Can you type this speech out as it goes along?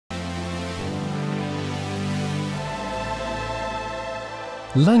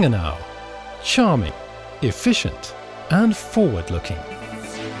Langenau. Charming, efficient and forward-looking.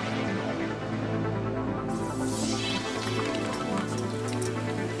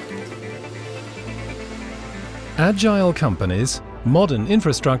 Agile companies, modern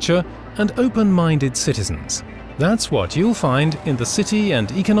infrastructure and open-minded citizens. That's what you'll find in the city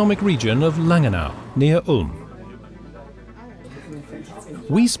and economic region of Langenau, near Ulm.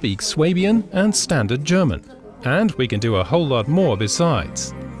 We speak Swabian and Standard German, and we can do a whole lot more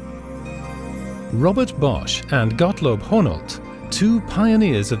besides. Robert Bosch and Gottlob Honold, two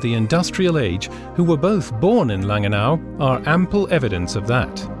pioneers of the industrial age who were both born in Langenau, are ample evidence of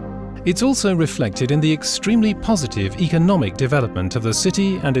that. It's also reflected in the extremely positive economic development of the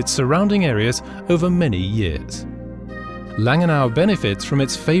city and its surrounding areas over many years. Langenau benefits from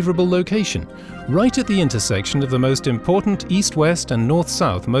its favourable location, right at the intersection of the most important east-west and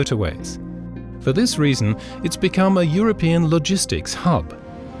north-south motorways. For this reason, it's become a European logistics hub.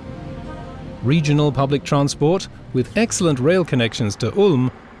 Regional public transport, with excellent rail connections to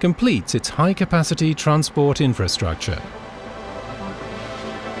Ulm, completes its high-capacity transport infrastructure.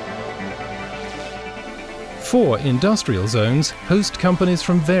 4 industrial zones host companies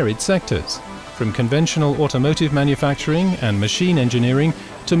from varied sectors, from conventional automotive manufacturing and machine engineering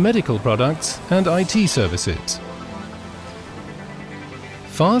to medical products and IT services.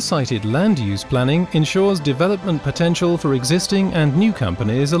 Far-sighted land use planning ensures development potential for existing and new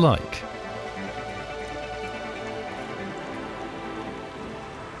companies alike.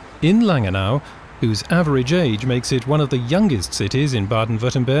 In Langenau, whose average age makes it one of the youngest cities in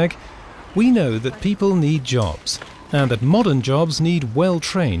Baden-Württemberg, we know that people need jobs, and that modern jobs need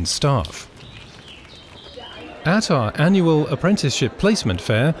well-trained staff. At our annual apprenticeship placement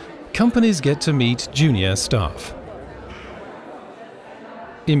fair, companies get to meet junior staff.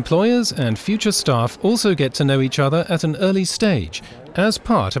 Employers and future staff also get to know each other at an early stage, as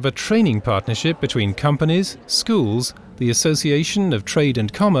part of a training partnership between companies, schools, the Association of Trade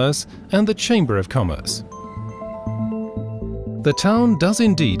and Commerce, and the Chamber of Commerce. The town does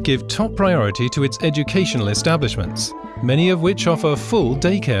indeed give top priority to its educational establishments, many of which offer full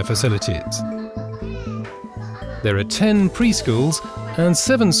daycare facilities. There are 10 preschools and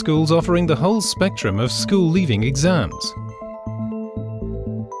 7 schools offering the whole spectrum of school-leaving exams.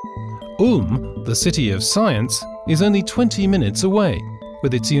 Ulm, the city of science, is only 20 minutes away,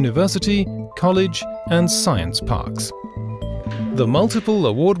 with its university, college and science parks. The multiple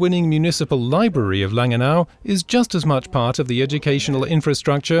award-winning municipal library of Langenau is just as much part of the educational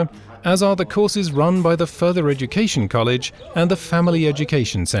infrastructure as are the courses run by the Further Education College and the Family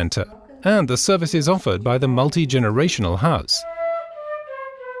Education Centre, and the services offered by the multi-generational house.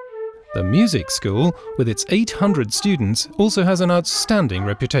 The music school, with its 800 students, also has an outstanding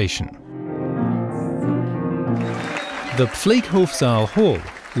reputation. The Pfleghof Hall,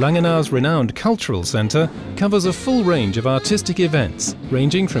 Langenau's renowned cultural centre, covers a full range of artistic events,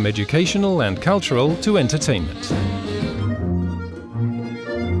 ranging from educational and cultural to entertainment.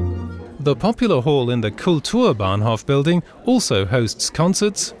 The popular hall in the Kulturbahnhof building also hosts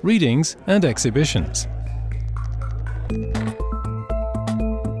concerts, readings and exhibitions.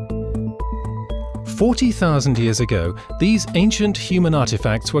 40,000 years ago, these ancient human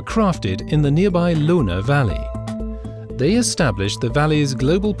artifacts were crafted in the nearby Lohne Valley. They established the valley's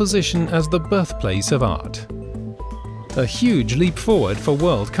global position as the birthplace of art. A huge leap forward for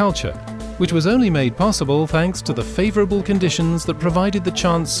world culture, which was only made possible thanks to the favourable conditions that provided the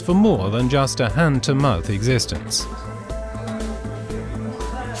chance for more than just a hand-to-mouth existence.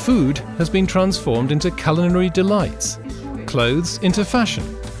 Food has been transformed into culinary delights, clothes into fashion,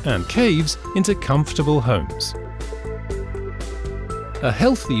 and caves into comfortable homes. A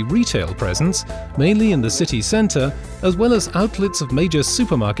healthy retail presence, mainly in the city centre, as well as outlets of major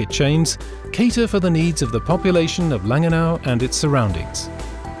supermarket chains, cater for the needs of the population of Langenau and its surroundings.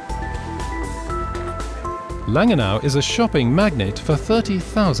 Langenau is a shopping magnet for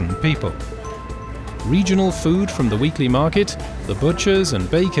 30,000 people. Regional food from the weekly market, the butchers and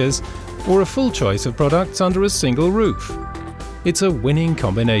bakers, or a full choice of products under a single roof. It's a winning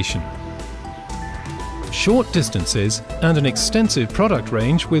combination. Short distances and an extensive product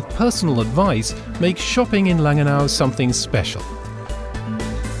range with personal advice make shopping in Langenau something special.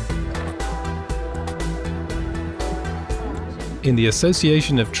 In the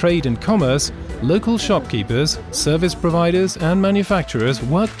Association of Trade and Commerce, local shopkeepers, service providers and manufacturers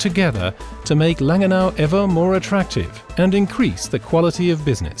work together to make Langenau ever more attractive and increase the quality of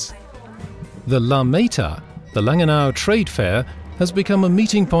business. The La Meta, the Langenau Trade Fair, has become a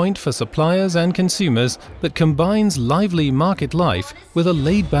meeting point for suppliers and consumers that combines lively market life with a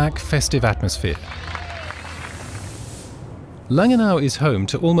laid-back festive atmosphere. Langenau is home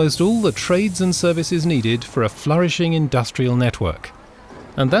to almost all the trades and services needed for a flourishing industrial network.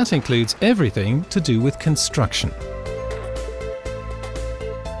 And that includes everything to do with construction.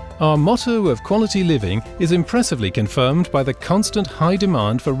 Our motto of quality living is impressively confirmed by the constant high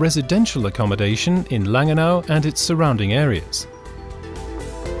demand for residential accommodation in Langenau and its surrounding areas.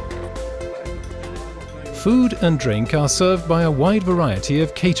 Food and drink are served by a wide variety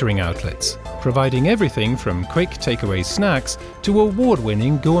of catering outlets, providing everything from quick takeaway snacks to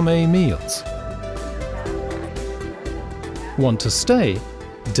award-winning gourmet meals. Want to stay?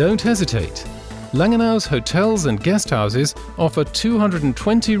 Don't hesitate. Langenau's hotels and guest houses offer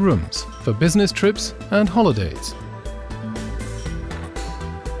 220 rooms for business trips and holidays.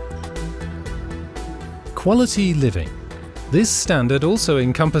 Quality living. This standard also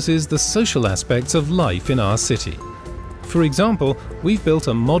encompasses the social aspects of life in our city. For example, we've built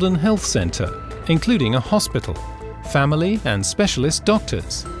a modern health centre, including a hospital, family and specialist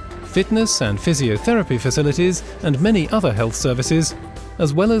doctors, fitness and physiotherapy facilities and many other health services,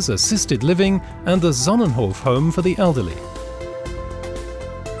 as well as assisted living and the Sonnenhof home for the elderly.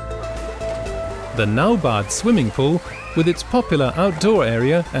 The Naubad swimming pool, with its popular outdoor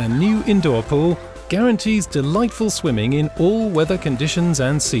area and new indoor pool, guarantees delightful swimming in all weather conditions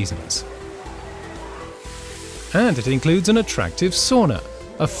and seasons. And it includes an attractive sauna,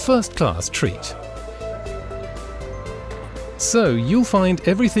 a first-class treat. So you'll find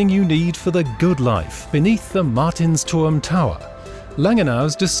everything you need for the good life beneath the Martinsturm Tower,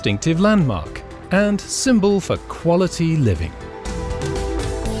 Langenau's distinctive landmark and symbol for quality living.